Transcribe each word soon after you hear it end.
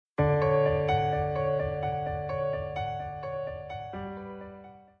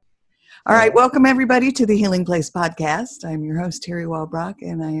All right, welcome everybody to the Healing Place podcast. I'm your host, Terry Walbrock,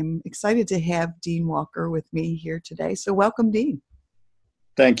 and I am excited to have Dean Walker with me here today. So welcome, Dean.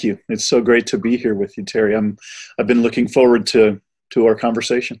 Thank you. It's so great to be here with you, Terry. I've been looking forward to our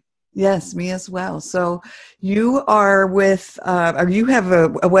conversation. Yes, me as well. So you are with, or you have a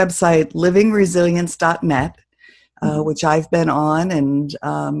website, livingresilience.net, which I've been on, and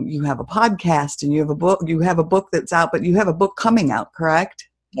you have a podcast, and you have a book. You have a book that's out, but you have a book coming out, correct?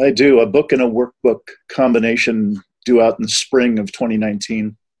 I do. A book and a workbook combination due out in the spring of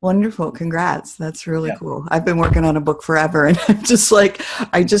 2019. Wonderful. Congrats. That's really cool. I've been working on a book forever, and I'm just like,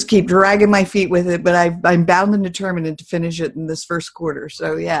 I just keep dragging my feet with it, but I'm bound and determined to finish it in this first quarter.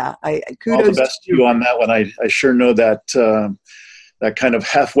 So yeah, I kudos. All the best to you on that one. I sure know that that kind of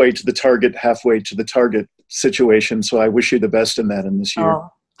halfway to the target situation. So I wish you the best in that in this year.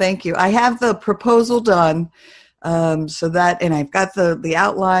 Oh, thank you. I have the proposal done. So that, and I've got the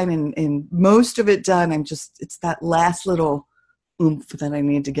outline and most of it done. It's that last little oomph that I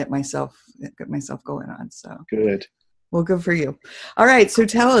need to get myself going on. So good. Well, good for you. All right. So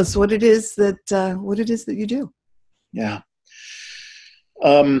tell us what it is that you do. Yeah.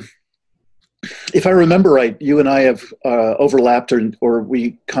 If I remember right, you and I have overlapped or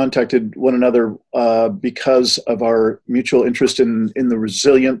we contacted one another because of our mutual interest in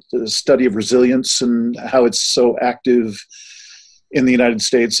the study of resilience and how it's so active in the United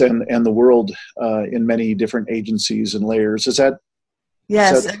States and the world in many different agencies and layers. Is that?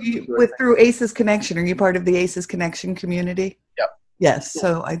 Yes. Through ACEs Connection, are you part of the ACEs Connection community? Yep. Yes.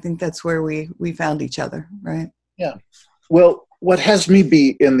 So I think that's where we found each other, right? Yeah. Well, what has me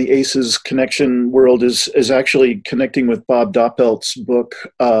be in the ACEs Connection world is actually connecting with Bob Doppelt's book,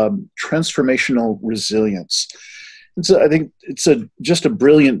 Transformational Resilience. I think it's just a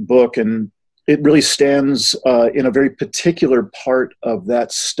brilliant book, and it really stands in a very particular part of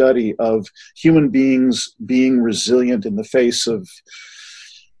that study of human beings being resilient in the face of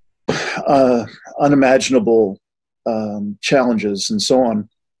unimaginable challenges and so on.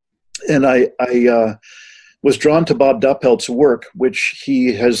 And I was drawn to Bob Doppelt's work, which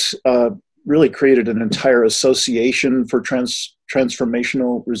he has really created an entire association for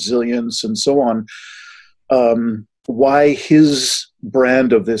transformational resilience and so on. Why his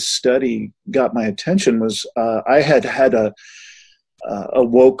brand of this study got my attention was I had a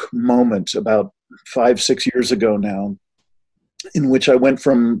woke moment about 5-6 years ago now, in which I went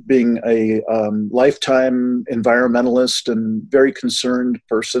from being a lifetime environmentalist and very concerned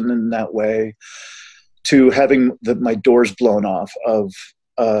person in that way to having my doors blown off of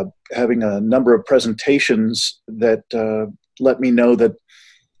having a number of presentations that let me know that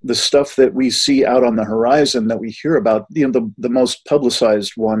the stuff that we see out on the horizon that we hear about, the most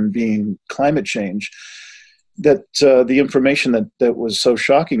publicized one being climate change, that the information that was so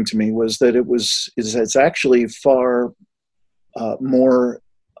shocking to me was that it's actually far more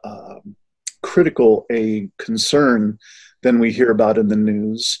critical a concern than we hear about in the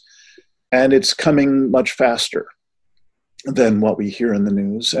news. And it's coming much faster than what we hear in the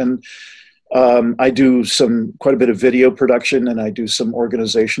news. And I do quite a bit of video production, and I do some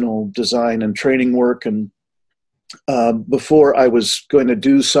organizational design and training work. And before I was going to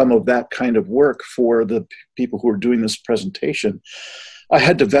do some of that kind of work for the people who are doing this presentation, I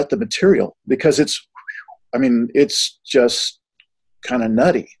had to vet the material because it's just kind of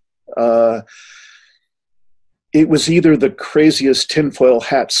nutty. It was either the craziest tinfoil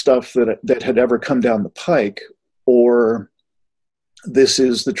hat stuff that had ever come down the pike, or this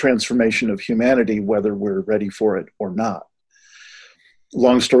is the transformation of humanity, whether we're ready for it or not.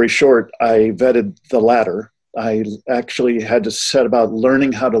 Long story short, I vetted the latter. I actually had to set about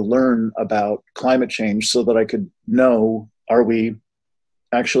learning how to learn about climate change so that I could know, are we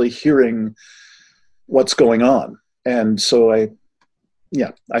actually hearing what's going on? And so I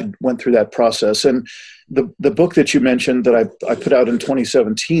went through that process. And the book that you mentioned that I put out in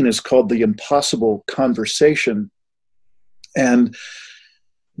 2017 is called The Impossible Conversation. And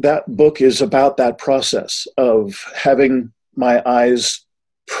that book is about that process of having my eyes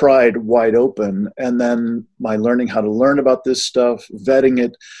pried wide open, and then my learning how to learn about this stuff, vetting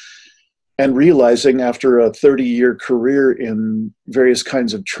it, and realizing after a 30-year career in various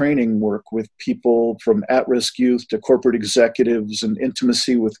kinds of training work with people from at-risk youth to corporate executives and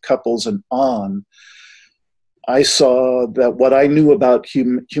intimacy with couples and on, I saw that what I knew about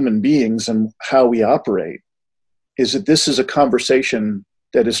human beings and how we operate is that this is a conversation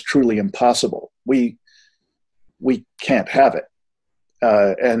that is truly impossible. We can't have it.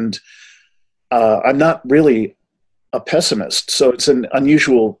 And I'm not really a pessimist, so it's an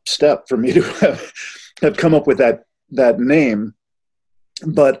unusual step for me to have come up with that name.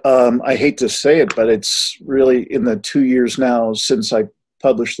 But I hate to say it, but it's really in the 2 years now since I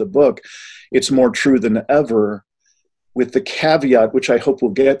published the book, it's more true than ever, with the caveat, which I hope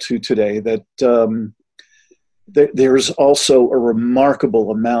we'll get to today, that there's also a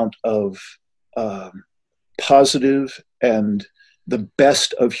remarkable amount of positive and the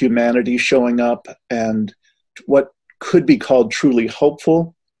best of humanity showing up, and what could be called truly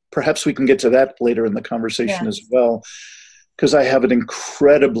hopeful. Perhaps we can get to that later in the conversation as well, because I have an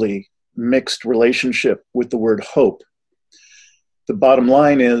incredibly mixed relationship with the word hope. The bottom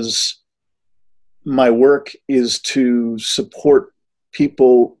line is my work is to support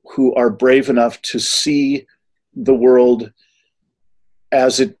people who are brave enough to see the world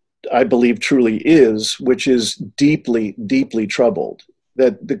as it, I believe, truly is, which is deeply, deeply troubled.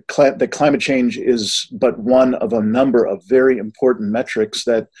 That the climate change is but one of a number of very important metrics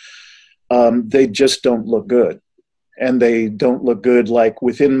that they just don't look good. And they don't look good, like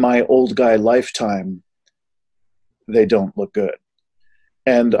within my old guy lifetime, they don't look good.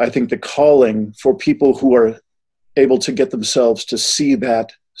 And I think the calling for people who are able to get themselves to see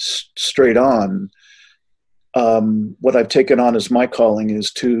that straight on, what I've taken on as my calling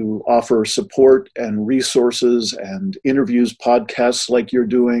is to offer support and resources and interviews, podcasts like you're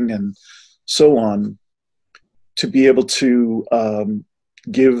doing, and so on, to be able to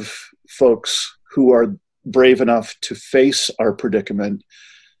give folks who are brave enough to face our predicament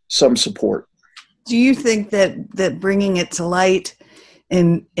some support. Do you think that bringing it to light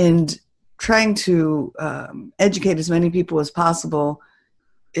and trying to educate as many people as possible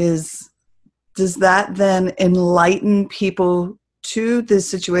does that then enlighten people to this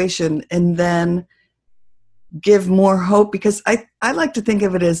situation and then give more hope? Because I like to think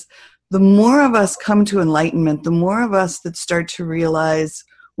of it as the more of us come to enlightenment, the more of us that start to realize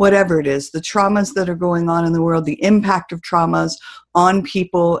whatever it is, the traumas that are going on in the world, the impact of traumas on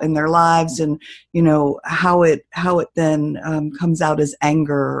people and their lives, and, you know, how it then comes out as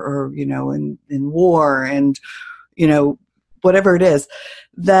anger, or, you know, in war, and, you know, whatever it is,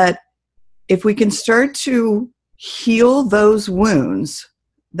 that if we can start to heal those wounds,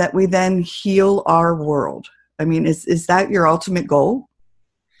 that we then heal our world. I mean, is that your ultimate goal?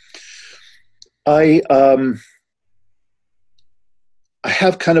 I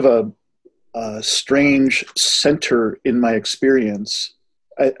have kind of a strange center in my experience.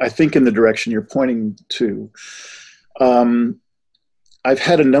 I think in the direction you're pointing to. I've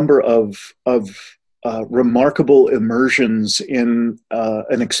had a number of remarkable immersions in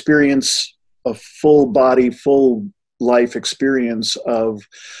an experience, a full body, full life experience of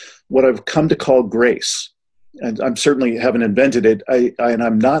what I've come to call grace. And I'm certainly haven't invented it. And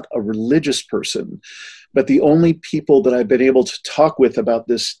I'm not a religious person, but the only people that I've been able to talk with about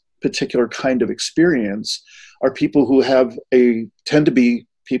this particular kind of experience are people who tend to be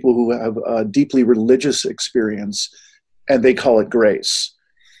people who have a deeply religious experience, and they call it grace.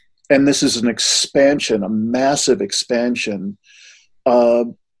 And this is an expansion, a massive expansion,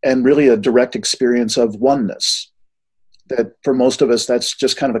 and really a direct experience of oneness. That for most of us, that's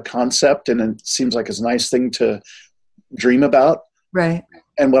just kind of a concept, and it seems like it's a nice thing to dream about. Right.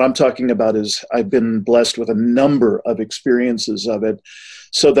 And what I'm talking about is I've been blessed with a number of experiences of it,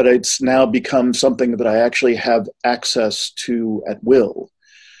 so that it's now become something that I actually have access to at will.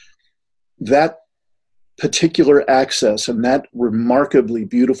 That particular access and that remarkably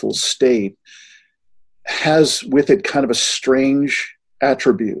beautiful state has with it kind of a strange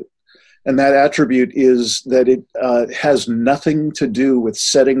attribute. And that attribute is that it has nothing to do with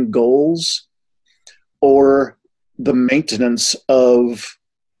setting goals or the maintenance of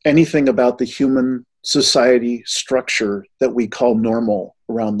anything about the human society structure that we call normal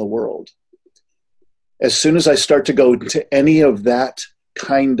around the world. As soon as I start to go into any of that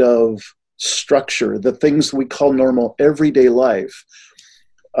kind of structure, the things we call normal everyday life,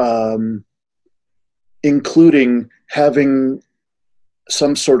 including having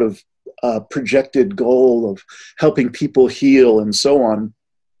some sort of projected goal of helping people heal and so on,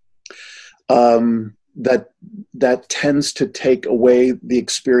 that tends to take away the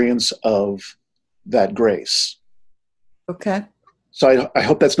experience of that grace. Okay. So I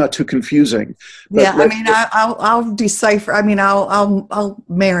hope that's not too confusing. But yeah, I mean, I'll decipher. I mean, I'll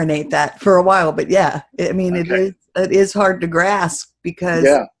marinate that for a while. But yeah, I mean, okay. it is hard to grasp because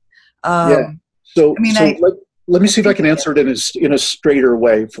yeah. So I mean, let me see if I can answer it in a straighter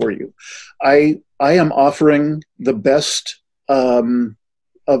way for you. I am offering the best of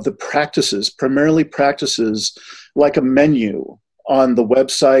the practices, primarily practices like a menu on the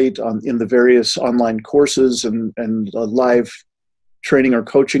website, in the various online courses and live training or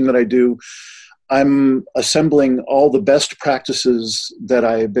coaching that I do. I'm assembling all the best practices that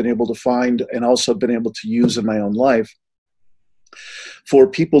I've been able to find and also been able to use in my own life for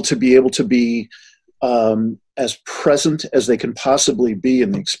people to be able to be as present as they can possibly be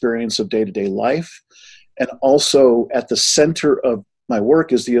in the experience of day-to-day life. And also at the center of my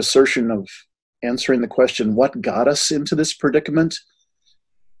work is the assertion of answering the question, what got us into this predicament?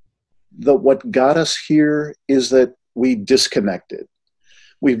 What got us here is that we disconnected.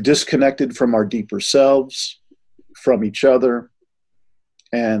 We've disconnected from our deeper selves, from each other,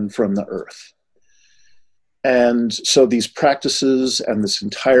 and from the earth. And so these practices and this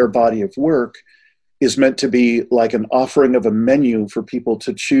entire body of work is meant to be like an offering of a menu for people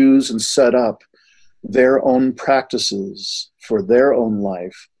to choose and set up their own practices for their own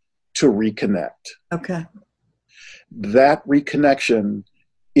life to reconnect. Okay. That reconnection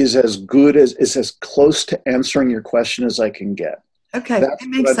is as good as, is as close to answering your question as I can get. Okay, it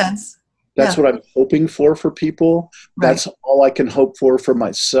makes sense. That's what I'm hoping for people. Right. That's all I can hope for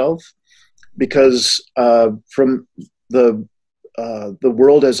myself, because from the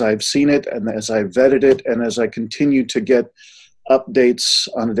world as I've seen it and as I've vetted it and as I continue to get updates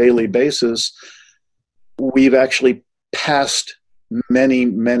on a daily basis, we've actually passed many,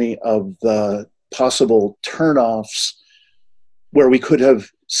 many of the possible turnoffs where we could have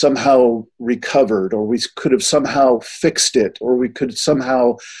somehow recovered, or we could have somehow fixed it, or we could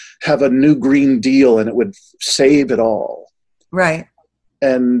somehow have a new Green Deal and it would save it all. Right.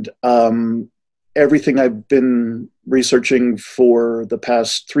 And everything I've been researching for the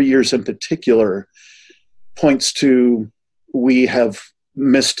past 3 years in particular points to we have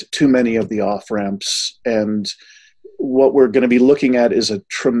missed too many of the off-ramps. And what we're going to be looking at is a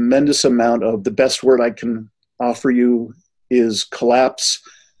tremendous amount of, the best word I can offer you is collapse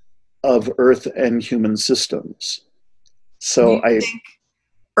of Earth and human systems. So I think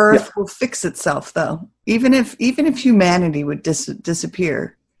Earth will fix itself, though, even if humanity would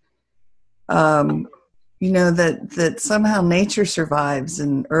disappear. That somehow nature survives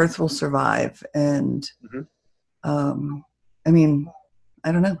and Earth will survive, and I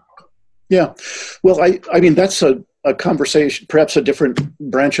don't know. Yeah, well, I mean that's a conversation, perhaps a different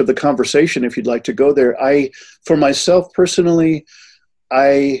branch of the conversation if you'd like to go there. For myself personally,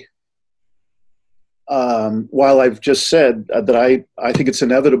 while I've just said that I think it's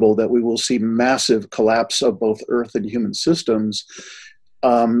inevitable that we will see massive collapse of both Earth and human systems,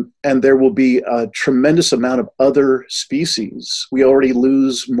 and there will be a tremendous amount of other species. We already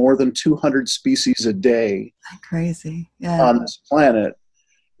lose more than 200 species a day. Crazy. On this planet,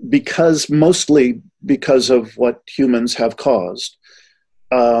 mostly because of what humans have caused.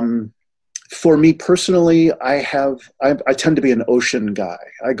 For me personally, I tend to be an ocean guy.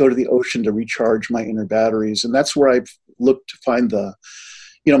 I go to the ocean to recharge my inner batteries, and that's where I've looked to find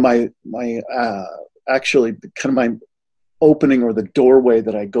my opening, or the doorway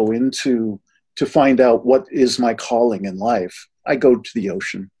that I go into to find out what is my calling in life. I go to the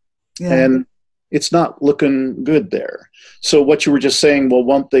ocean, and it's not looking good there. So what you were just saying, well,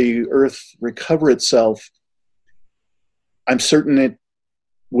 won't the Earth recover itself? I'm certain it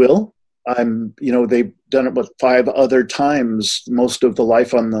will. They've done it 5 other times. Most of the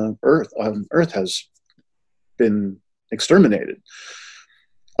life on Earth has been exterminated.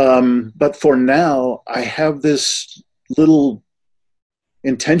 But for now, I have this little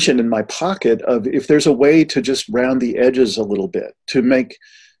intention in my pocket of, if there's a way to just round the edges a little bit, to make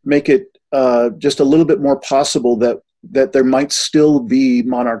it just a little bit more possible that there might still be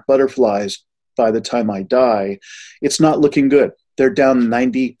monarch butterflies by the time I die. It's not looking good. They're down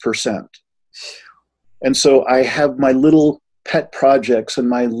 90%. And so I have my little pet projects and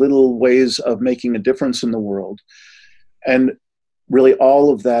my little ways of making a difference in the world. And really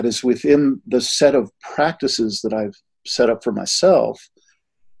all of that is within the set of practices that I've set up for myself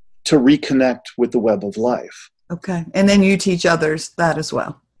to reconnect with the web of life. Okay. And then you teach others that as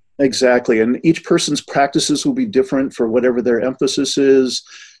well. Exactly. And each person's practices will be different for whatever their emphasis is.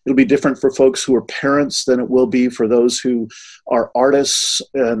 It'll be different for folks who are parents than it will be for those who are artists,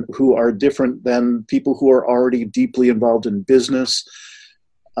 and who are different than people who are already deeply involved in business.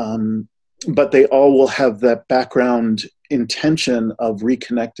 But they all will have that background intention of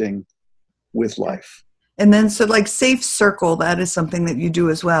reconnecting with life. And then, so like Safe Circle, that is something that you do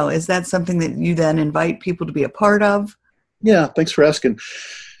as well. Is that something that you then invite people to be a part of? Yeah, thanks for asking.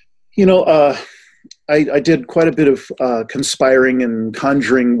 I did quite a bit of conspiring and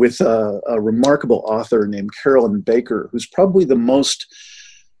conjuring with a remarkable author named Carolyn Baker, who's probably the most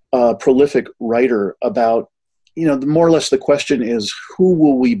prolific writer about, more or less the question is, who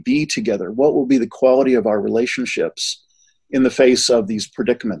will we be together? What will be the quality of our relationships in the face of these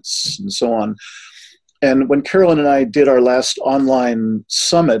predicaments and so on. And when Carolyn and I did our last online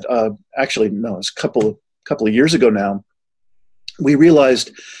summit, actually, no, it's a couple of years ago now, we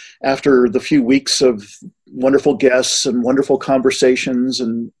realized after the few weeks of wonderful guests and wonderful conversations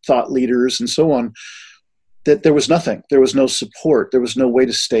and thought leaders and so on, that there was nothing. There was no support. There was no way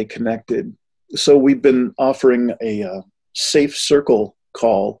to stay connected. So we've been offering a Safe Circle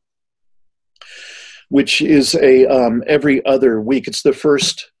call, which is every other week. It's the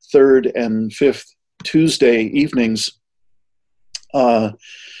first, third, and fifth Tuesday evenings. And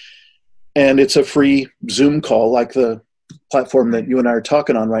it's a free Zoom call like the platform that you and I are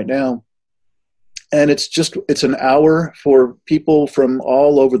talking on right now. And it's an hour for people from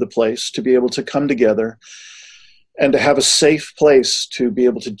all over the place to be able to come together and to have a safe place to be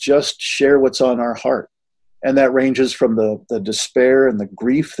able to just share what's on our heart. And that ranges from the despair and the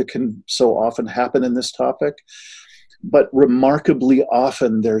grief that can so often happen in this topic. But remarkably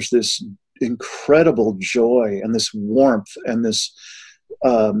often there's this incredible joy and this warmth and this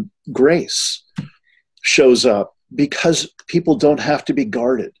grace shows up because people don't have to be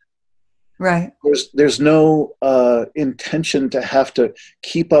guarded. Right. There's no intention to have to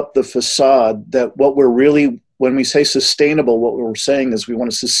keep up the facade that what we're really, when we say sustainable, what we're saying is we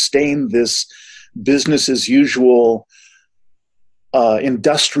want to sustain this business as usual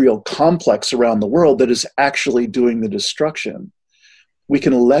industrial complex around the world that is actually doing the destruction. We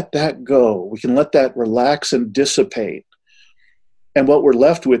can let that go. We can let that relax and dissipate. And what we're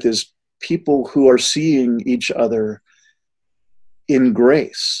left with is people who are seeing each other in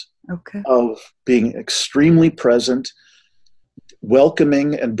grace. Okay. Of being extremely present,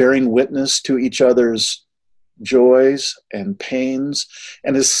 welcoming and bearing witness to each other's joys and pains.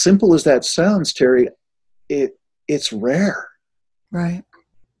 And as simple as that sounds, Terry, it's rare. Right.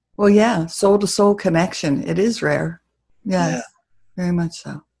 Well, yeah, soul-to-soul connection. It is rare. Yes, yeah. Very much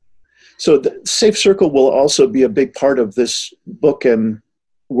so. So the Safe Circle will also be a big part of this book and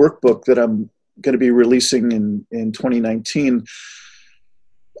workbook that I'm going to be releasing in 2019.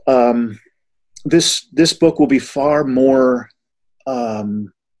 This book will be far more, I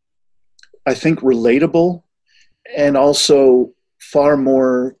think, relatable, and also far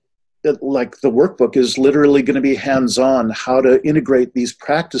more like the workbook is literally going to be hands-on, how to integrate these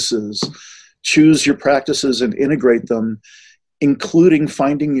practices, choose your practices and integrate them, including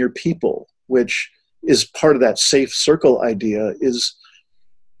finding your people, which is part of that safe circle idea. Is,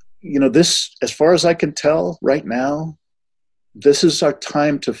 this, as far as I can tell right now, this is our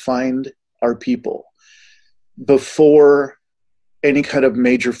time to find our people before any kind of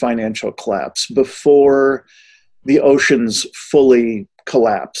major financial collapse, before the oceans fully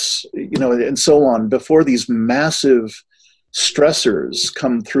collapse, and so on, before these massive stressors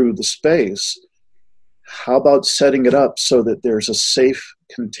come through the space. How about setting it up so that there's a safe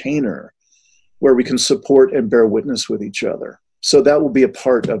container where we can support and bear witness with each other? So that will be a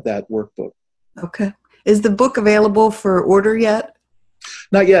part of that workbook. Okay. Is the book available for order yet?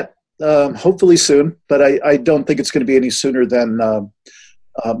 Not yet. Hopefully soon, but I don't think it's going to be any sooner than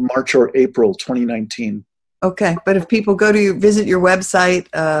March or April 2019. Okay, but if people visit your website,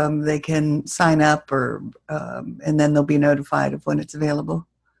 they can sign up, and then they'll be notified of when it's available.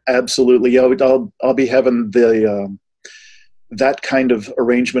 Absolutely, yeah. I'll be having that kind of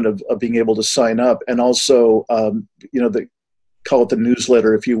arrangement of being able to sign up, and also call it the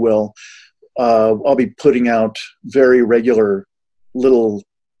newsletter, if you will. I'll be putting out very regular little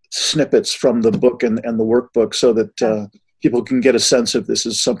snippets from the book and the workbook so that people can get a sense if this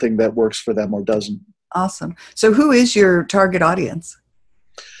is something that works for them or doesn't. Awesome. So who is your target audience?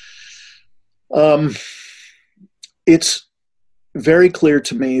 It's very clear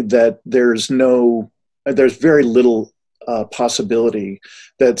to me that there's very little possibility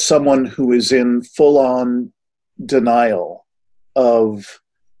that someone who is in full-on denial of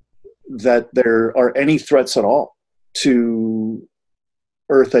that there are any threats at all to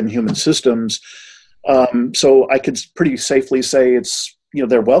Earth and human systems. So I could pretty safely say it's,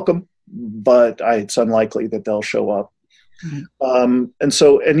 they're welcome, but it's unlikely that they'll show up. Mm-hmm. And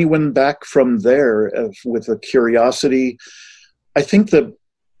so anyone back from there with a curiosity, I think the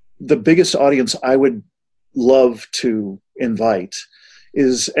biggest audience I would love to invite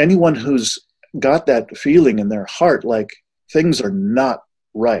is anyone who's got that feeling in their heart, like things are not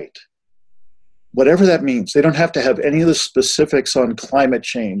right. Whatever that means. They don't have to have any of the specifics on climate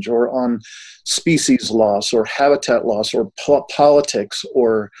change or on species loss or habitat loss or politics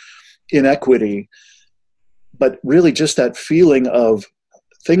or inequity, but really just that feeling of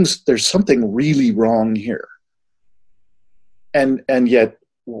there's something really wrong here. And yet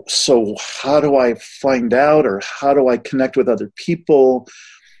so how do I find out, or how do I connect with other people?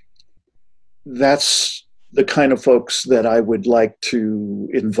 That's the kind of folks that I would like to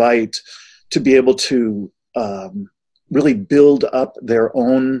invite to be able to really build up their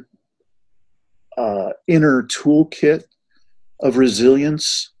own inner toolkit of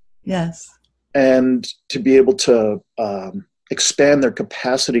resilience. Yes. And to be able to expand their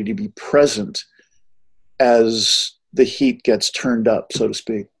capacity to be present as the heat gets turned up, so to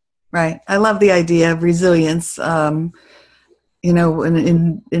speak. Right. I love the idea of resilience. You know,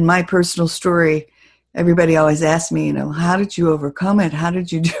 in my personal story, everybody always asks me, you know, how did you overcome it? How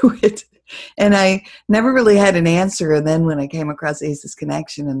did you do it? And I never really had an answer. And then when I came across ACEs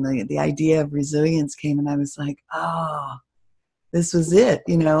Connection and the idea of resilience came, and I was like, oh, this was it.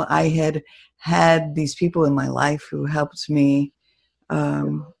 You know, I had these people in my life who helped me.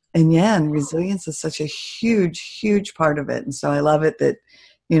 And resilience is such a huge, huge part of it. And so I love it that,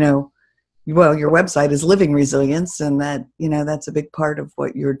 you know, well, your website is Living Resilience, and that, you know, that's a big part of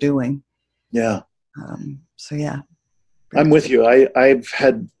what you're doing. Yeah. So yeah. I'm with you. I've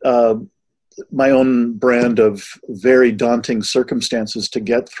had my own brand of very daunting circumstances to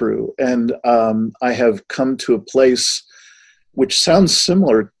get through. And I have come to a place which sounds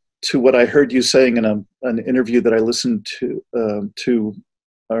similar to what I heard you saying in an interview that I listened to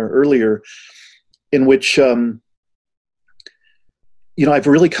earlier, in which, you know, I've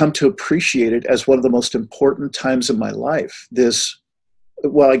really come to appreciate it as one of the most important times in my life.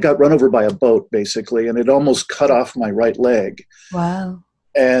 I got run over by a boat, basically, and it almost cut off my right leg. Wow.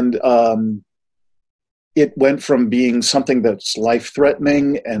 And it went from being something that's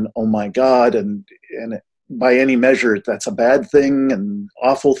life-threatening and, oh my God, and by any measure, that's a bad thing and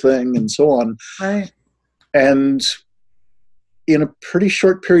awful thing and so on. Right. And in a pretty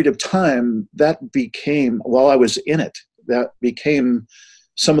short period of time, that became, while I was in it, that became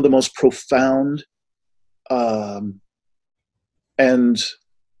some of the most profound and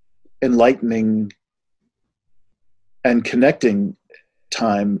enlightening and connecting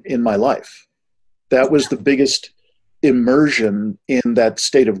time in my life. That was the biggest immersion in that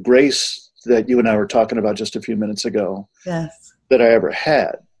state of grace that you and I were talking about just a few minutes ago. Yes. That I ever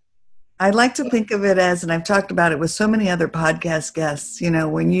had. I like to think of it as, and I've talked about it with so many other podcast guests, you know,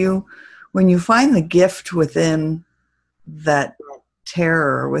 when you find the gift within that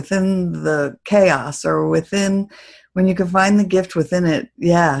terror, within the chaos, or when you can find the gift within it,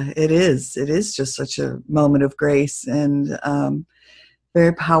 yeah, it is just such a moment of grace, and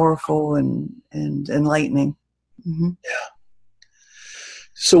very powerful and enlightening. Mm-hmm. Yeah.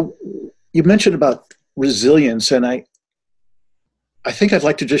 So you mentioned about resilience, and I think I'd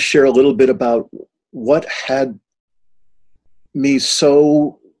like to just share a little bit about what had me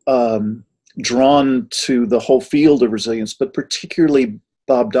so drawn to the whole field of resilience, but particularly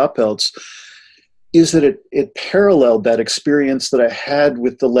Bob Doppelt's, is that it paralleled that experience that I had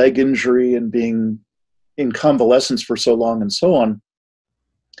with the leg injury and being in convalescence for so long and so on.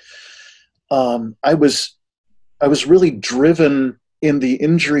 I was really driven in the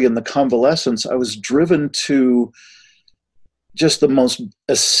injury and the convalescence. I was driven to just the most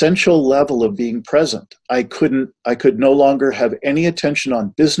essential level of being present. I could no longer have any attention on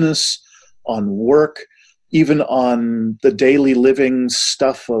business, on work, even on the daily living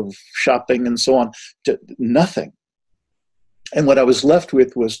stuff of shopping and so on. Nothing. And what I was left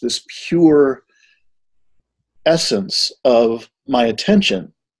with was this pure essence of my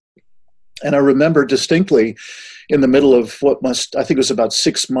attention. And I remember distinctly in the middle of I think it was about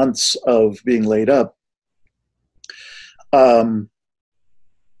 6 months of being laid up,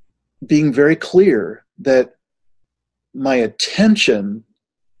 being very clear that my attention,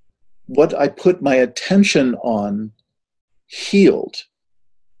 what I put my attention on, healed.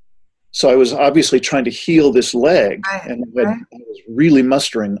 So I was obviously trying to heal this leg, and I was really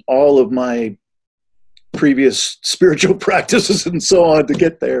mustering all of my previous spiritual practices and so on to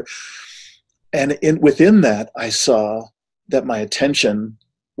get there. And within that, I saw that my attention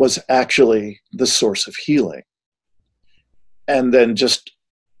was actually the source of healing. And then just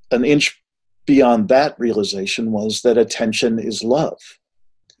an inch beyond that realization was that attention is love.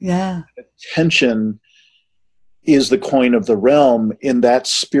 Yeah. Attention is the coin of the realm in that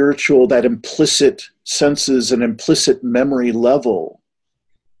spiritual, that implicit senses and implicit memory level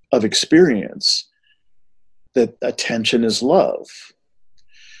of experience, that attention is love.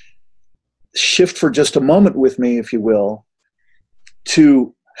 Shift for just a moment with me, if you will,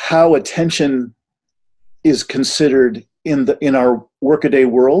 to how attention is considered in our workaday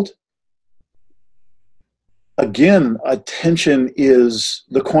world. Again, attention is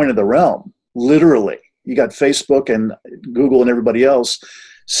the coin of the realm, literally. You got Facebook and Google and everybody else.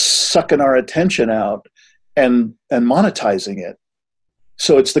 sucking our attention out and monetizing it.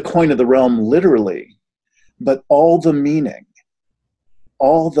 So it's the coin of the realm, literally, but all the meaning,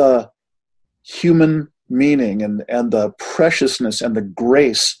 all the human meaning and the preciousness and the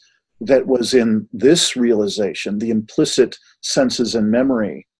grace that was in this realization, the implicit senses and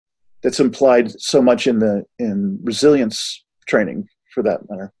memory that's implied so much in resilience training, for that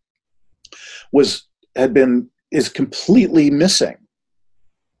matter, is completely missing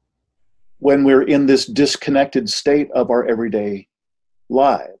when we're in this disconnected state of our everyday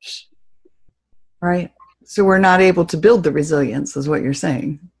lives. Right. So we're not able to build the resilience, is what you're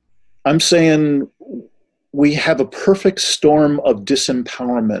saying. I'm saying we have a perfect storm of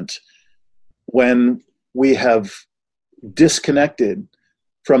disempowerment when we have disconnected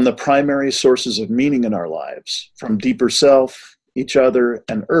from the primary sources of meaning in our lives, from deeper self, each other,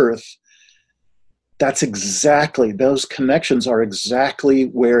 and earth. Those connections are exactly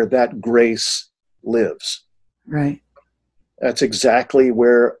where that grace lives. Right. That's exactly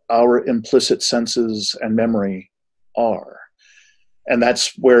where our implicit senses and memory are. And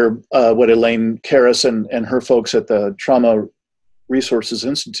that's where what Elaine Karas and her folks at the Trauma Resources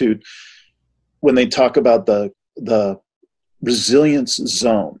Institute, when they talk about the resilience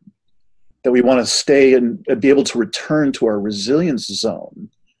zone, that we want to stay and be able to return to our resilience zone.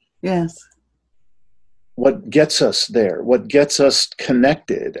 Yes. What gets us there, what gets us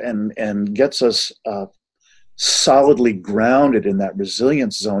connected and gets us solidly grounded in that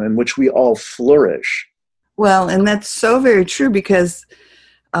resilience zone in which we all flourish. Well, and that's so very true, because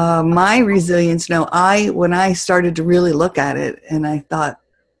my resilience, when I started to really look at it, and I thought,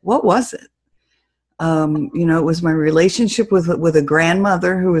 what was it? It was my relationship with a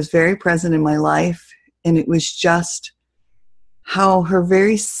grandmother who was very present in my life, and it was just how her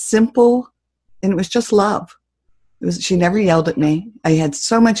very simple, and it was just love. She never yelled at me. I had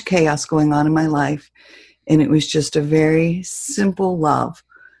so much chaos going on in my life, and it was just a very simple love.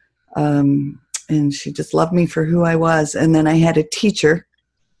 And she just loved me for who I was. And then I had a teacher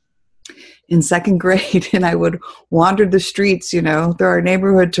in second grade, and I would wander the streets, through our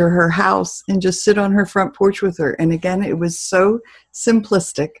neighborhood to her house and just sit on her front porch with her. And again, it was so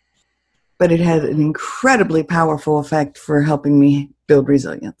simplistic, but it had an incredibly powerful effect for helping me build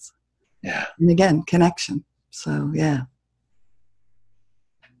resilience. Yeah. And again, connection. So, yeah.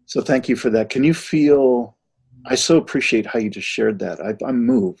 So thank you for that. Can you feel, I so appreciate how you just shared that. I'm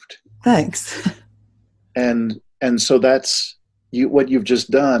moved. Thanks. And so that's what you've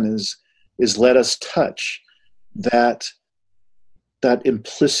just done is let us touch that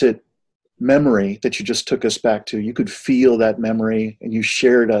implicit memory that you just took us back to. You could feel that memory, and you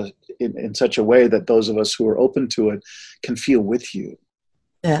shared in such a way that those of us who are open to it can feel with you.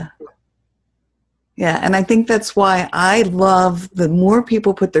 Yeah. Yeah, and I think that's why I love the more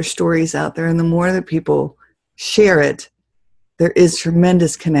people put their stories out there and the more that people share it, there is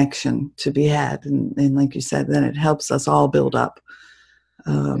tremendous connection to be had. And like you said, then it helps us all build up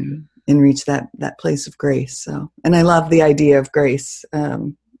and reach that place of grace. So, and I love the idea of grace.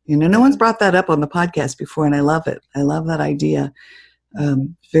 No one's brought that up on the podcast before, and I love it. I love that idea.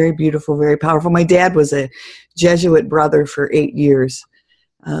 Very beautiful, very powerful. My dad was a Jesuit brother for 8 years.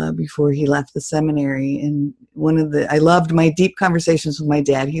 Before he left the seminary. And I loved my deep conversations with my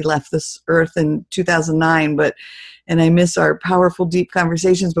dad. He left this earth in 2009, and I miss our powerful, deep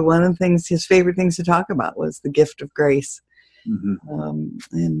conversations. But one of the things, his favorite things to talk about was the gift of grace,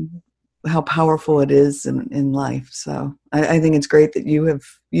 and how powerful it is in life. So I think it's great that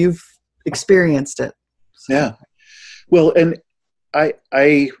you've experienced it. So. Yeah. Well, and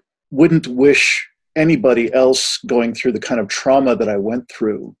I wouldn't wish anybody else going through the kind of trauma that I went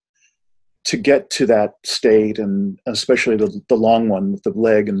through to get to that state, and especially the long one with the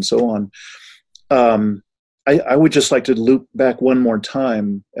leg and so on. I would just like to loop back one more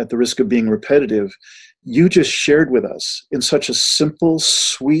time, at the risk of being repetitive. You just shared with us in such a simple,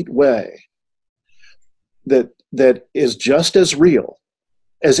 sweet way that is just as real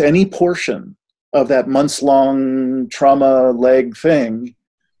as any portion of that months-long trauma leg thing.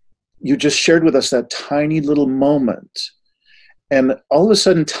 You just shared with us that tiny little moment, and all of a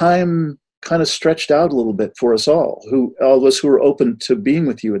sudden time kind of stretched out a little bit for us all of us who are open to being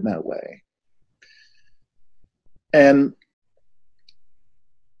with you in that way. And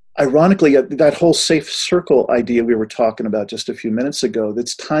ironically, that whole safe circle idea we were talking about just a few minutes ago,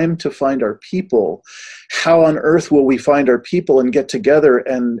 it's time to find our people. How on earth will we find our people and get together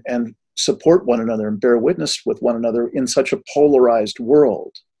and support one another and bear witness with one another in such a polarized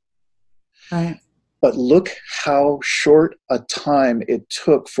world? Right. But look how short a time it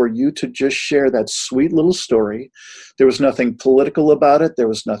took for you to just share that sweet little story. There was nothing political about it. There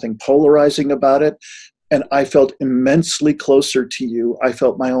was nothing polarizing about it. And I felt immensely closer to you. I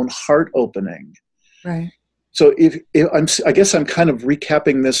felt my own heart opening. Right. So I guess I'm kind of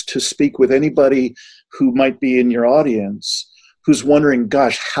recapping this to speak with anybody who might be in your audience who's wondering,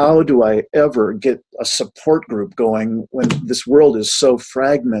 gosh, how do I ever get a support group going when this world is so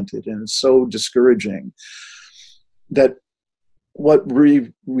fragmented and so discouraging? That what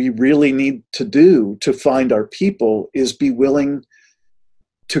we really need to do to find our people is be willing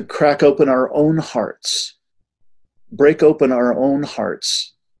to crack open our own hearts, break open our own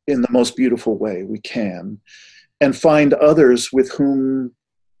hearts in the most beautiful way we can, and find others with whom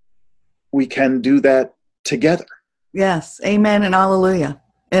we can do that together. Yes. Amen and hallelujah.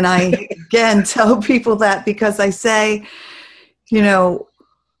 And I, again, tell people that because I say,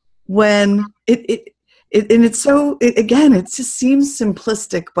 when and it's so, again, it just seems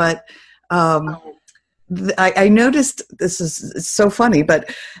simplistic, but I noticed, this is so funny,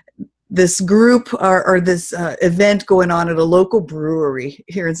 but this group or this event going on at a local brewery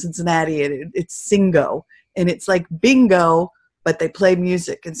here in Cincinnati, and it's Singo, and it's like bingo, but they play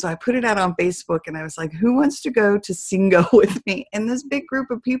music. And so I put it out on Facebook, and I was like, who wants to go to Singo with me? And this big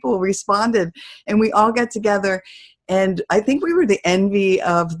group of people responded, and we all got together. And I think we were the envy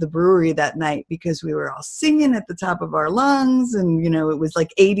of the brewery that night because we were all singing at the top of our lungs. And, it was like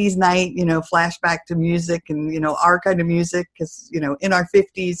 80s night, flashback to music and, our kind of music because, in our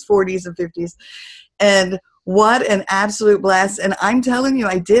 50s, 40s and 50s. And what an absolute blast. And I'm telling you,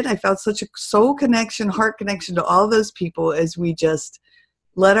 I felt such a soul connection, heart connection to all those people as we just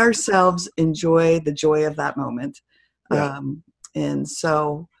let ourselves enjoy the joy of that moment. Yeah. And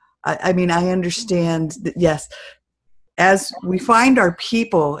so, I understand that, yes, as we find our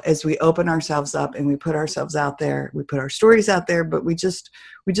people, as we open ourselves up and we put ourselves out there, we put our stories out there, but we just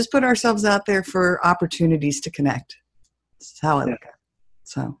put ourselves out there for opportunities to connect. That's how I look at it.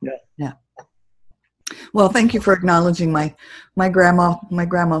 So, yeah. Well, thank you for acknowledging my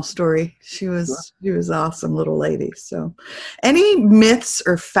grandma's story. She was an awesome little lady. So, any myths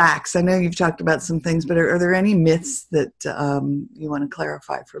or facts? I know you've talked about some things, but are there any myths that you want to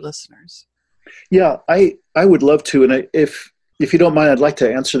clarify for listeners? Yeah, I would love to, and if you don't mind, I'd like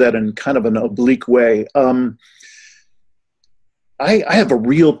to answer that in kind of an oblique way. I have a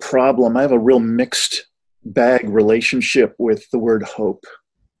real problem. I have a real mixed bag relationship with the word hope.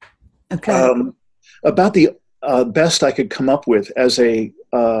 Okay. About the best I could come up with as a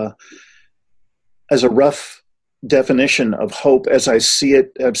rough definition of hope, as I see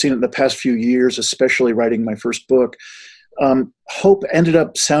it, I've seen it in the past few years, especially writing my first book. Hope ended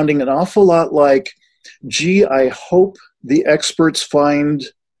up sounding an awful lot like, gee, I hope the experts find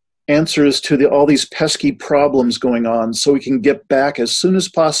answers to all these pesky problems going on so we can get back as soon as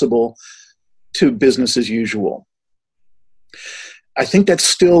possible to business as usual. I think that's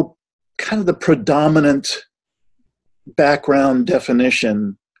still kind of the predominant background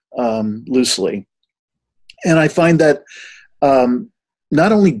definition, loosely. And I find that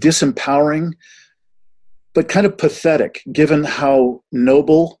not only disempowering, but kind of pathetic, given how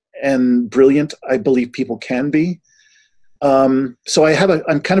noble and brilliant I believe people can be. So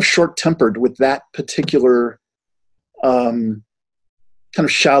I'm kind of short-tempered with that particular kind of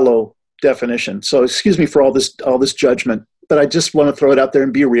shallow definition. So excuse me for all this judgment, but I just want to throw it out there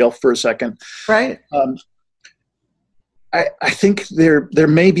and be real for a second. Right. I think there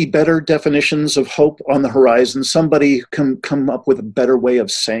may be better definitions of hope on the horizon. Somebody can come up with a better way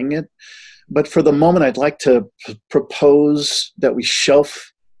of saying it. But for the moment, I'd like to propose that we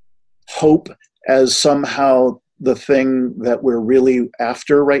shelf hope as somehow the thing that we're really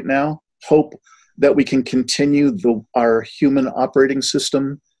after right now. Hope that we can continue our human operating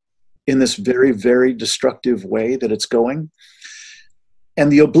system in this very, very destructive way that it's going.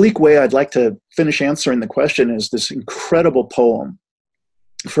 And the oblique way I'd like to finish answering the question is this incredible poem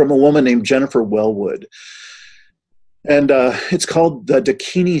from a woman named Jennifer Wellwood. And it's called The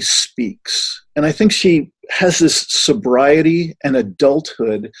Dakini Speaks. And I think she has this sobriety and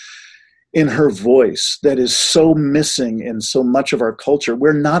adulthood in her voice that is so missing in so much of our culture.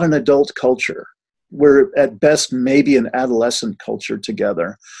 We're not an adult culture. We're at best maybe an adolescent culture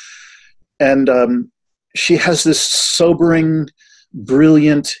together. And she has this sobering,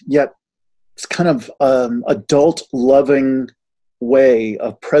 brilliant, yet kind of adult-loving way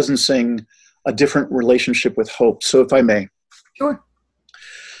of presencing a different relationship with hope. So if I may. Sure.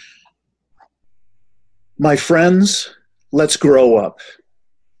 My friends, let's grow up.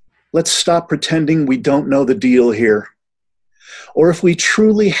 Let's stop pretending we don't know the deal here. Or if we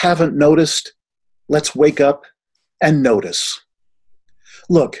truly haven't noticed, let's wake up and notice.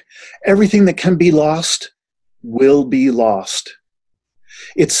 Look, everything that can be lost will be lost.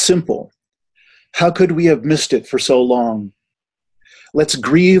 It's simple. How could we have missed it for so long? Let's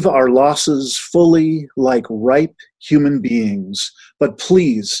grieve our losses fully like ripe human beings, but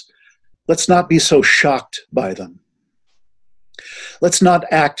please, let's not be so shocked by them. Let's not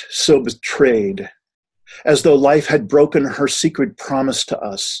act so betrayed, as though life had broken her secret promise to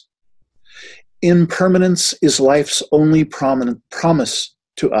us. Impermanence is life's only promise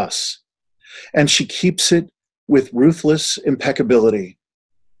to us, and she keeps it with ruthless impeccability.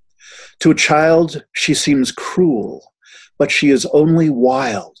 To a child, she seems cruel, but she is only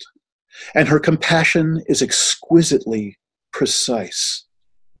wild, and her compassion is exquisitely precise,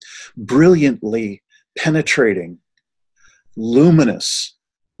 brilliantly penetrating, luminous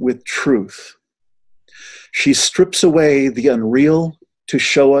with truth. She strips away the unreal to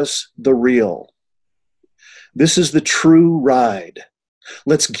show us the real. This is the true ride.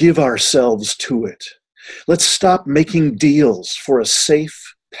 Let's give ourselves to it. Let's stop making deals for a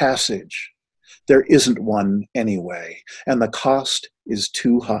safe passage. There isn't one anyway, and the cost is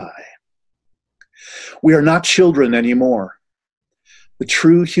too high. We are not children anymore. The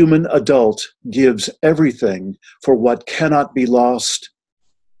true human adult gives everything for what cannot be lost.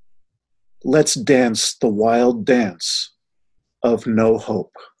 Let's dance the wild dance of no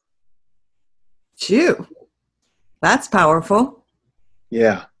hope. Phew. That's powerful.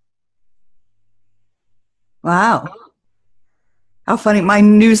 Yeah. Wow. How funny. My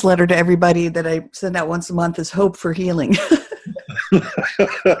newsletter to everybody that I send out once a month is Hope for Healing.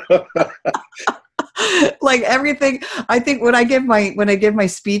 Like everything, I think when I give my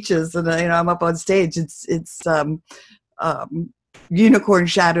speeches and I'm up on stage, it's Unicorn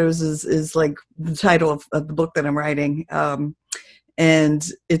Shadows is like the title of the book that I'm writing. And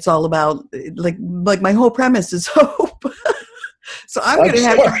it's all about like my whole premise is hope. So I'm going to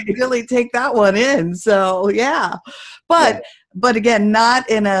have to really take that one in. So yeah, but again, not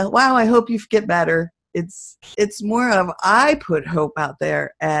in a, wow, I hope you get better. It's more of, I put hope out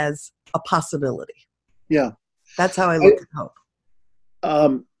there as a possibility. Yeah. That's how I look at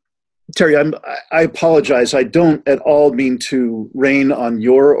hope. Terry, I apologize. I don't at all mean to rain on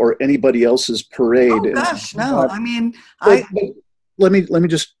your or anybody else's parade. Oh gosh, no. I mean, but let me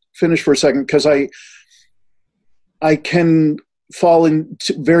just finish for a second, because I can fall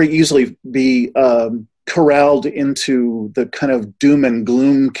into very easily be corralled into the kind of doom and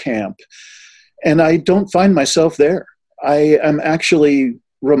gloom camp, and I don't find myself there. I am actually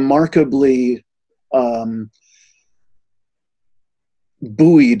remarkably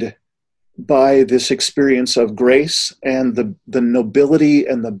buoyed by this experience of grace and the nobility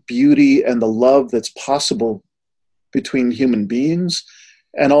and the beauty and the love that's possible between human beings,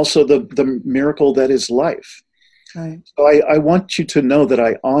 and also the miracle that is life. Right. So I want you to know that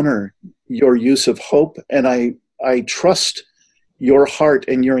I honor your use of hope, and I trust your heart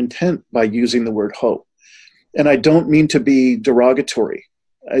and your intent by using the word hope. And I don't mean to be derogatory.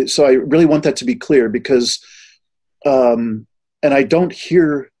 So I really want that to be clear, because, and I don't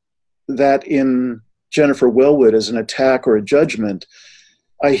hear that in Jennifer Wellwood as an attack or a judgment.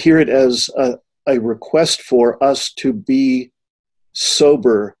 I hear it as a request for us to be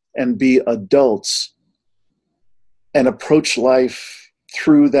sober and be adults and approach life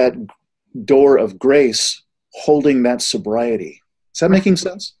through that door of grace, holding that sobriety. Is that making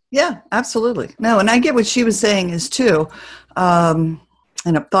sense? Yeah, absolutely. No, and I get what she was saying is too.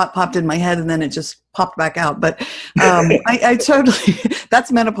 And a thought popped in my head and then it just popped back out. But I totally,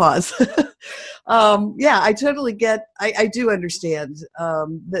 that's menopause. I totally get, I do understand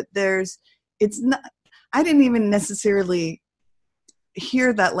that it's not, I didn't even necessarily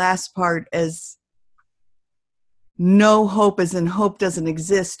hear that last part as no hope, as in hope doesn't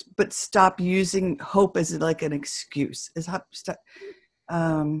exist, but stop using hope as like an excuse.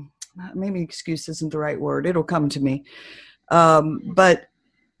 Maybe excuse isn't the right word. It'll come to me. But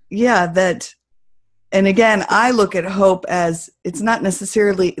yeah, that, and again, I look at hope as it's not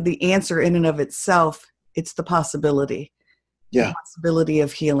necessarily the answer in and of itself. It's the possibility. Yeah. The possibility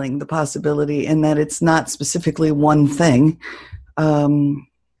of healing, the possibility, and that it's not specifically one thing.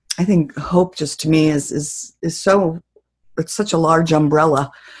 I think hope just to me is so, it's such a large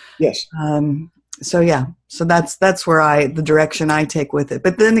umbrella. Yes. So that's where the direction I take with it.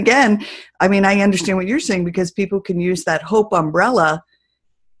 But then again, I mean, I understand what you're saying, because people can use that hope umbrella,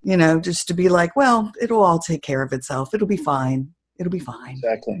 just to be like, well, it'll all take care of itself. It'll be fine. It'll be fine.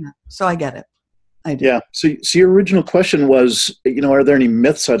 Exactly. So I get it. I do. Yeah. So your original question was, are there any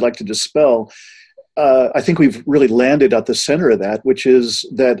myths I'd like to dispel? I think we've really landed at the center of that, which is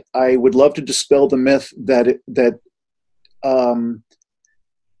that I would love to dispel the myth that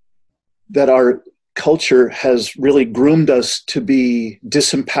our culture has really groomed us to be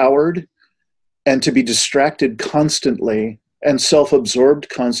disempowered and to be distracted constantly and self-absorbed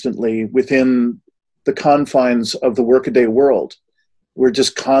constantly within the confines of the workaday world. We're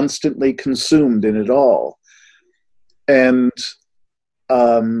just constantly consumed in it all. And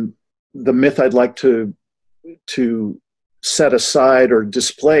the myth I'd like to set aside or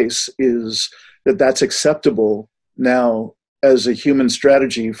displace is that that's acceptable now as a human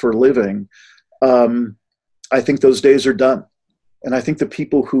strategy for living. I think those days are done. And I think the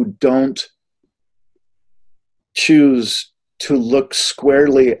people who don't choose to look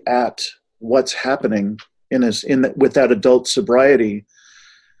squarely at what's happening with that adult sobriety,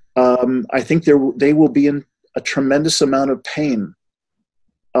 I think they will be in a tremendous amount of pain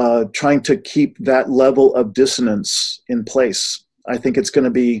trying to keep that level of dissonance in place. I think it's going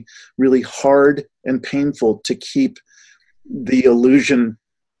to be really hard and painful to keep the illusion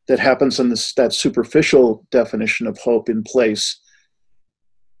that happens in that superficial definition of hope in place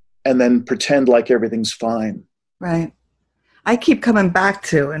and then pretend like everything's fine. Right. I keep coming back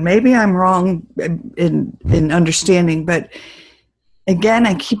to, and maybe I'm wrong in understanding, but again,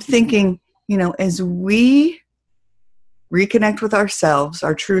 I keep thinking, as we reconnect with ourselves,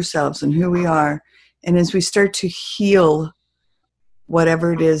 our true selves and who we are, and as we start to heal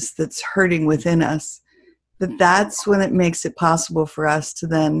whatever it is that's hurting within us, that's when it makes it possible for us to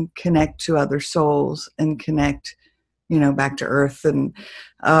then connect to other souls and connect, back to earth. And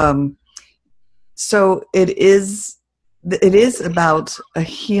so it is about a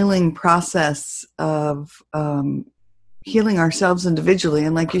healing process of healing ourselves individually.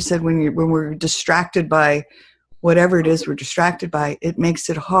 And like you said, when we're distracted by whatever it is we're distracted by, it makes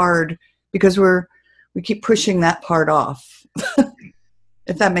it hard because we keep pushing that part off.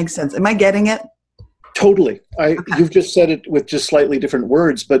 If that makes sense. Am I getting it? Totally. You've just said it with just slightly different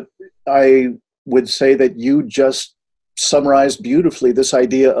words, but I would say that you just summarized beautifully this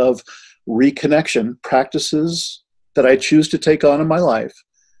idea of reconnection, practices that I choose to take on in my life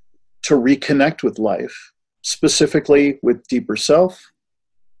to reconnect with life, specifically with deeper self,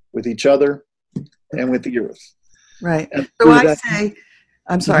 with each other, and with the earth. Right. And so I say,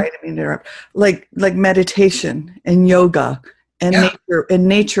 I'm sorry, I didn't mean to interrupt, like meditation and yoga and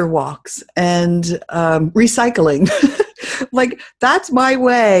nature walks and recycling. Like, that's my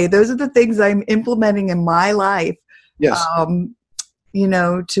way. Those are the things I'm implementing in my life. Yes.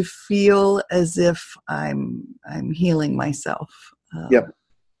 To feel as if I'm healing myself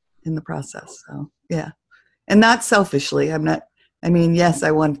in the process. So, yeah. And not selfishly. Yes, I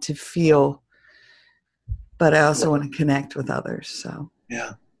want to feel, but I also want to connect with others. So,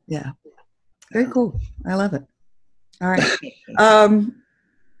 yeah. Very cool. I love it. All right.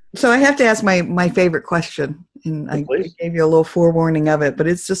 So I have to ask my favorite question, and I gave you a little forewarning of it, but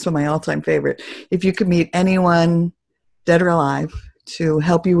it's just one of my all-time favorite. If you could meet anyone, dead or alive, to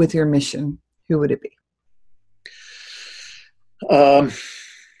help you with your mission, who would it be?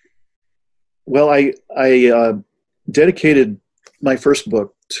 Well, I dedicated my first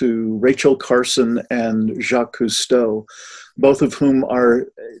book to Rachel Carson and Jacques Cousteau, both of whom are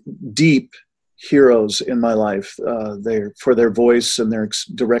deep heroes in my life. For their voice and their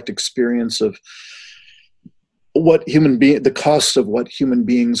direct experience of the cost of what human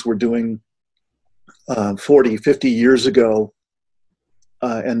beings were doing 40, 50 years ago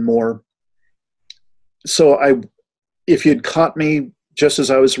and more. So if you'd caught me just as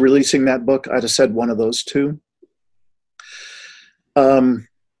I was releasing that book, I'd have said one of those two.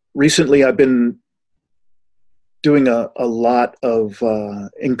 Recently, I've been doing a lot of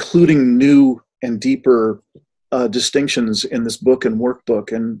including new and deeper distinctions in this book and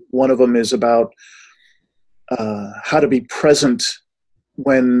workbook. And one of them is about how to be present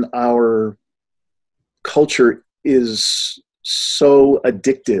when our culture is so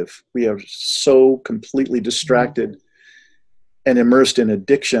addictive. We are so completely distracted and immersed in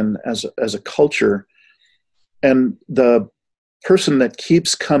addiction as a culture. And the person that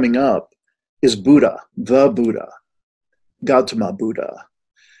keeps coming up is Buddha, the Buddha, Gautama Buddha.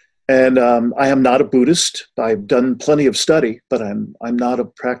 And I am not a Buddhist. I've done plenty of study, but I'm not a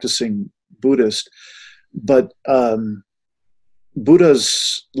practicing Buddhist. But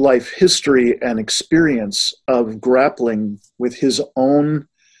Buddha's life history and experience of grappling with his own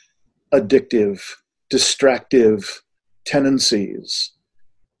addictive, distractive tendencies,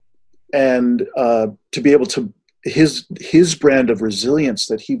 and to be able to his brand of resilience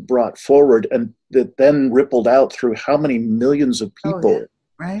that he brought forward and that then rippled out through how many millions of people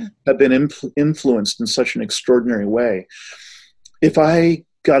Right. have been influenced in such an extraordinary way. If I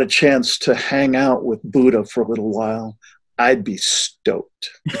got a chance to hang out with Buddha for a little while, I'd be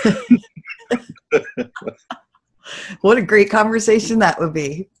stoked. What a great conversation that would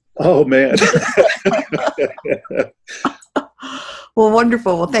be. Oh, man. Well,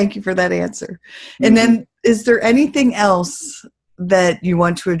 wonderful. Well, thank you for that answer. And then is there anything else that you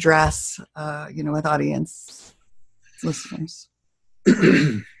want to address, with audience listeners?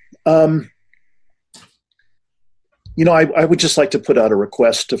 I would just like to put out a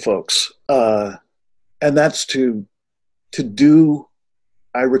request to folks, and that's to do.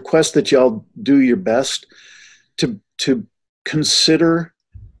 I request that y'all do your best to consider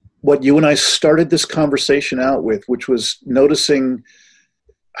what you and I started this conversation out with, which was noticing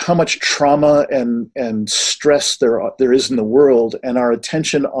how much trauma and stress there is in the world, and our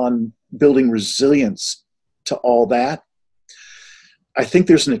attention on building resilience to all that. I think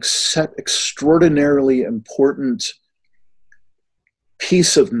there's an extraordinarily important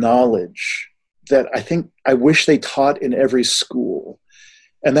piece of knowledge that I wish they taught in every school.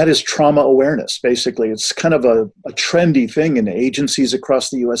 And that is trauma awareness, basically. It's kind of a trendy thing in agencies across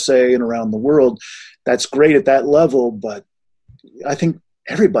the USA and around the world. That's great at that level, but I think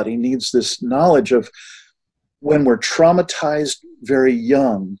everybody needs this knowledge of when we're traumatized very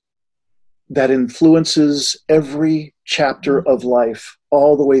young, that influences every chapter of life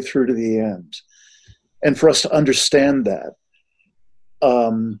all the way through to the end. And for us to understand that,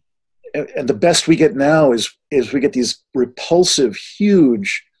 and the best we get now is we get these repulsive,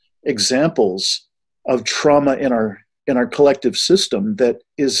 huge examples of trauma in our collective system that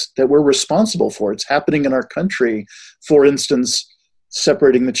we're responsible for. It's happening in our country, for instance,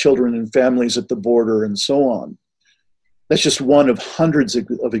 separating the children and families at the border and so on. That's just one of hundreds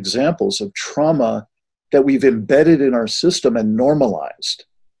of examples of trauma that we've embedded in our system and normalized.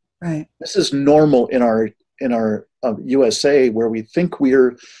 Right. This is normal in our USA, where we think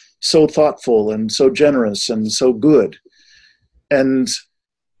we're so thoughtful and so generous and so good. And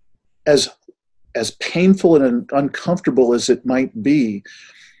as painful and uncomfortable as it might be,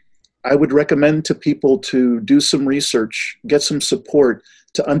 I would recommend to people to do some research, get some support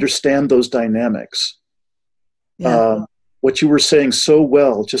to understand those dynamics. Yeah. What you were saying so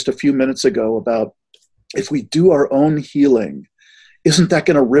well just a few minutes ago about if we do our own healing, isn't that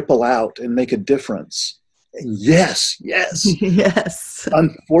going to ripple out and make a difference? Yes. Yes.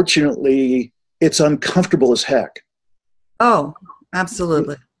 Unfortunately, it's uncomfortable as heck. Oh,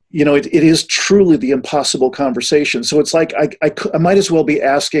 absolutely. It is truly the impossible conversation. So it's like I might as well be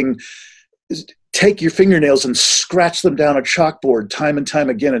asking, take your fingernails and scratch them down a chalkboard time and time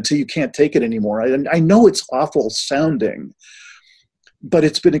again until you can't take it anymore. I know it's awful sounding, but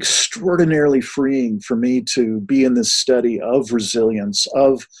it's been extraordinarily freeing for me to be in this study of resilience,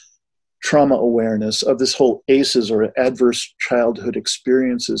 of trauma awareness, of this whole ACEs, or adverse childhood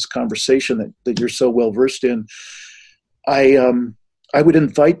experiences conversation that you're so well versed in. I would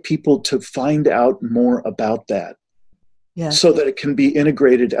invite people to find out more about that. Yes. So that it can be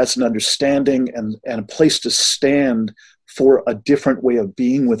integrated as an understanding and a place to stand for a different way of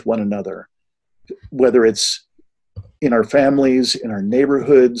being with one another, whether it's in our families, in our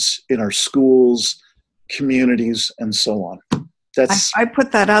neighborhoods, in our schools, communities, and so on. I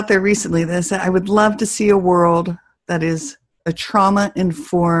put that out there recently. That I would love to see a world that is a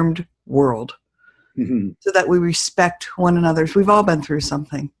trauma-informed world, so that we respect one another. We've all been through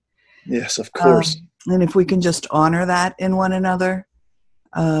something. Yes, of course. And if we can just honor that in one another,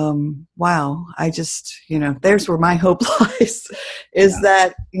 wow, there's where my hope lies, is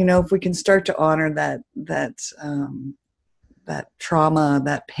that, if we can start to honor that trauma,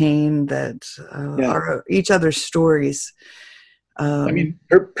 that pain, each other's stories.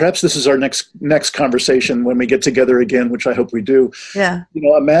 Perhaps this is our next conversation when we get together again, which I hope we do. Yeah.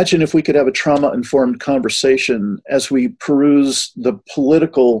 Imagine if we could have a trauma-informed conversation as we peruse the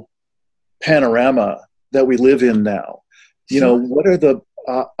political panorama that we live in now. What are the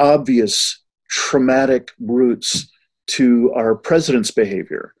obvious traumatic roots to our president's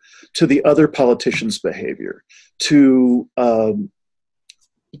behavior, to the other politicians' behavior, to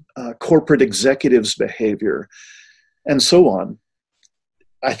corporate executives' behavior, and so on?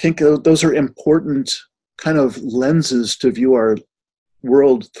 I think those are important kind of lenses to view our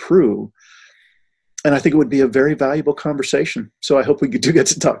world through. And I think it would be a very valuable conversation. So I hope we do get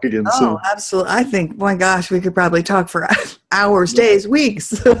to talk again soon. Oh, absolutely. I think, my gosh, we could probably talk for hours, days,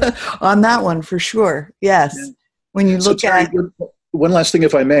 weeks on that one for sure. Yes. Yeah. When you look at... One last thing,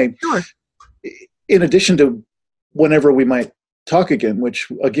 if I may. Sure. In addition to whenever we might talk again,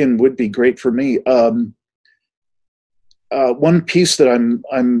 which again would be great for me, one piece that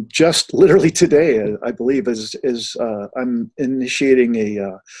I'm just literally today, I believe, is I'm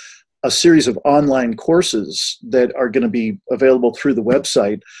initiating a series of online courses that are going to be available through the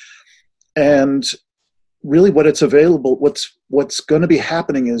website. And really what's going to be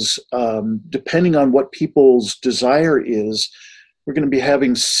happening is, depending on what people's desire is, we're going to be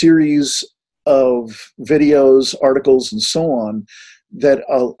having series of videos, articles, and so on that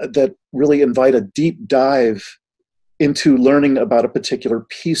really invite a deep dive into learning about a particular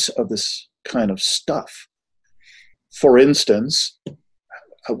piece of this kind of stuff. For instance,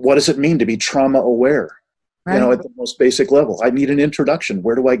 what does it mean to be trauma aware? Right. At the most basic level. I need an introduction.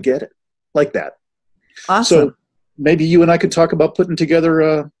 Where do I get it? Like that. Awesome. So maybe you and I could talk about putting together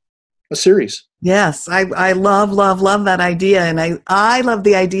a series. Yes, I love that idea. And I love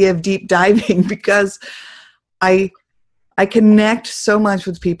the idea of deep diving because I connect so much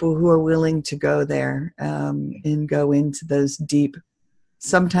with people who are willing to go there and go into those deep,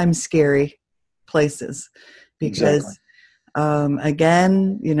 sometimes scary places. Because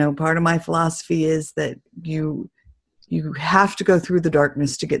again, part of my philosophy is that you have to go through the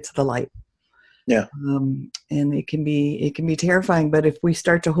darkness to get to the light. Yeah. And it can be terrifying, but if we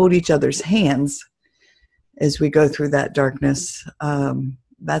start to hold each other's hands as we go through that darkness,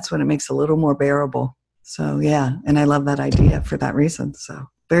 that's when it makes it a little more bearable. So yeah, and I love that idea for that reason. So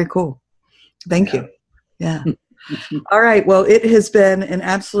very cool. Thank you. Yeah. All right. Well, it has been an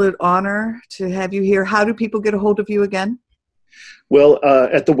absolute honor to have you here. How do people get a hold of you again? Well,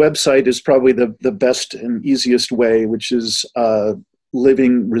 at the website is probably the best and easiest way, which is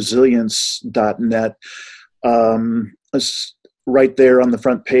livingresilience.net. It's right there on the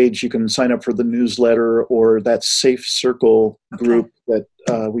front page. You can sign up for the newsletter or that Safe Circle group that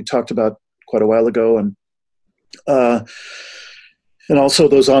we talked about quite a while ago, and also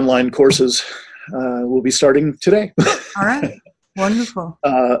those online courses will be starting today. All right, wonderful.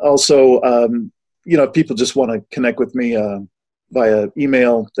 Also, if people just want to connect with me via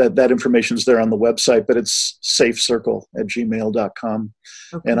email, that information's there on the website, but it's safecircle@gmail.com.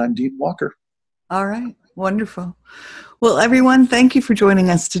 Okay. And I'm Dean Walker. All right. Wonderful. Well, everyone, thank you for joining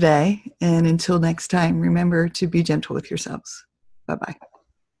us today. And until next time, remember to be gentle with yourselves. Bye-bye.